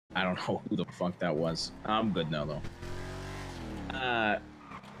I don't know who the fuck that was. I'm good now, though. All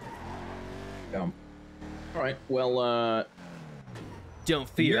right, well, Don't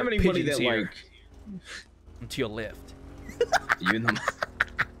fear, do you have anybody Pigeon's that, here. like... To your left. You in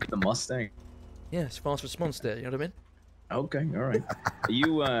the Mustang? Yeah, it's fast response there, you know what I mean? Okay, all right.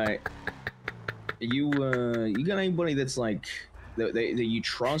 You got anybody that's, like, that you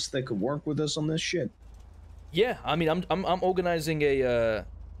trust that could work with us on this shit? Yeah, I mean, I'm organizing a,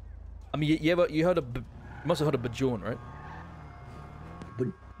 I mean, you heard of, you must have heard of Pigeon, right?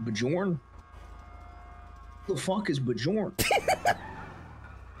 Bjorn? Who the fuck is Bjorn?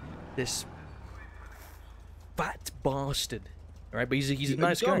 This fat bastard. All right, but he's a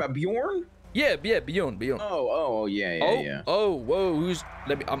nice guy. Talking about Bjorn? Yeah, Pigeon. Oh, yeah. Oh, whoa, who's?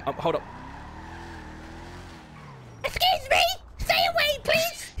 Let me. Hold up. Excuse me! Stay away,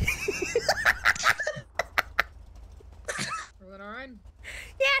 please! Everyone alright?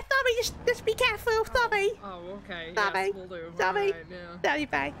 Yeah, sorry, just be careful, sorry. Oh, okay. Sorry. Yes, we'll do. Sorry. Alright, yeah. Sorry,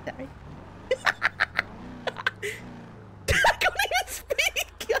 bye, sorry. I can't even speak!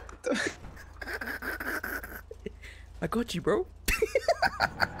 I got you, bro.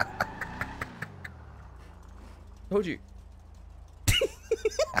 Told you.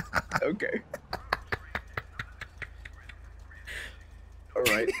 Okay. All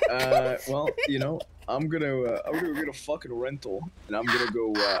right. Well, you know, I'm gonna get a fucking rental, and I'm gonna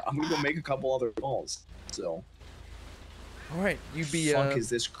go make a couple other calls. So. All right, you be. Fuck is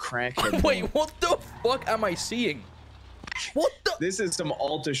this crackhead? Wait, what the fuck am I seeing? What the? This is some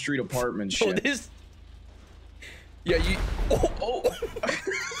Alta Street apartment shit. Oh, this. Yeah, you. Oh.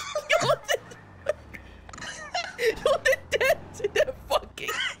 They're fucking.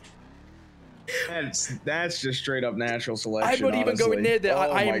 That's just straight up natural selection. I'm not even honestly. going near there. Oh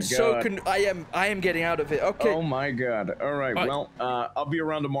I my am so God. I am getting out of it. Okay. Oh my God. All right. All right. Well, I'll be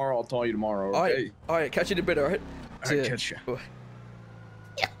around tomorrow. I'll call you tomorrow. Okay. All right. Catch you in a bit. All right. All right. Catch you. Bye.